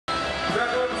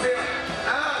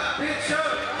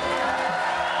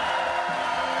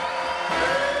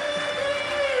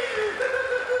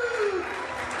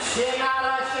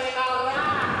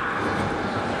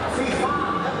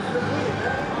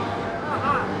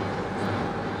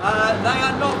they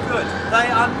are not good. They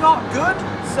are not good.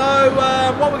 So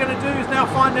what we're going to do is now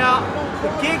find out. The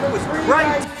gig was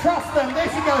great. Trust them. There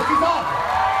she goes. She's off.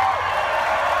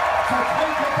 So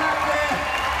take her back there.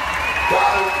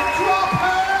 Don't drop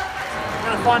her. I'm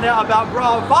going to find out about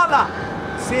Bråvalla.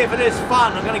 See if it is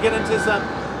fun. I'm going to get into some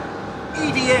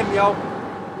EDM, yo.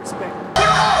 Respect.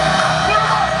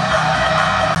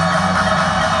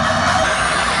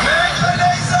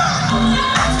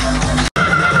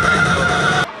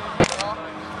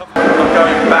 I'm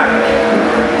going back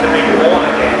to be born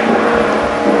again.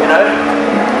 You know?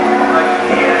 Like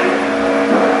here.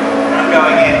 I'm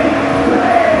going in.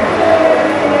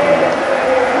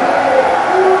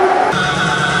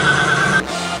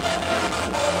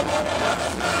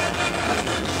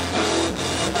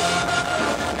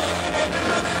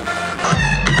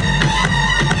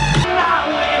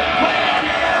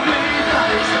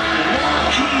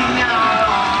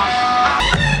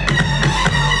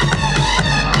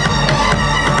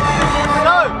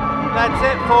 That's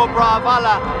it for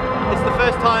Bråvalla. It's the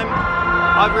first time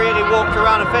I've really walked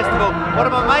around a festival. What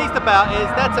I'm amazed about is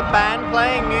that's a band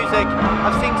playing music.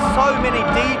 I've seen so many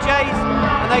DJs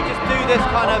and they just do this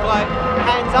kind of like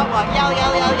hands up like yo, yo,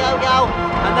 yo, yo, yo.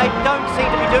 And they don't seem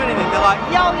to be doing anything. They're like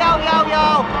yo, yo, yo,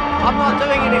 yo. I'm not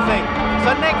doing anything.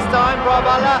 So next time,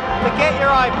 Bråvalla, forget your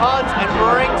iPods and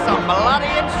bring some bloody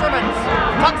instruments.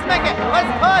 Tack så mycket. Puss,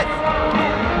 puss.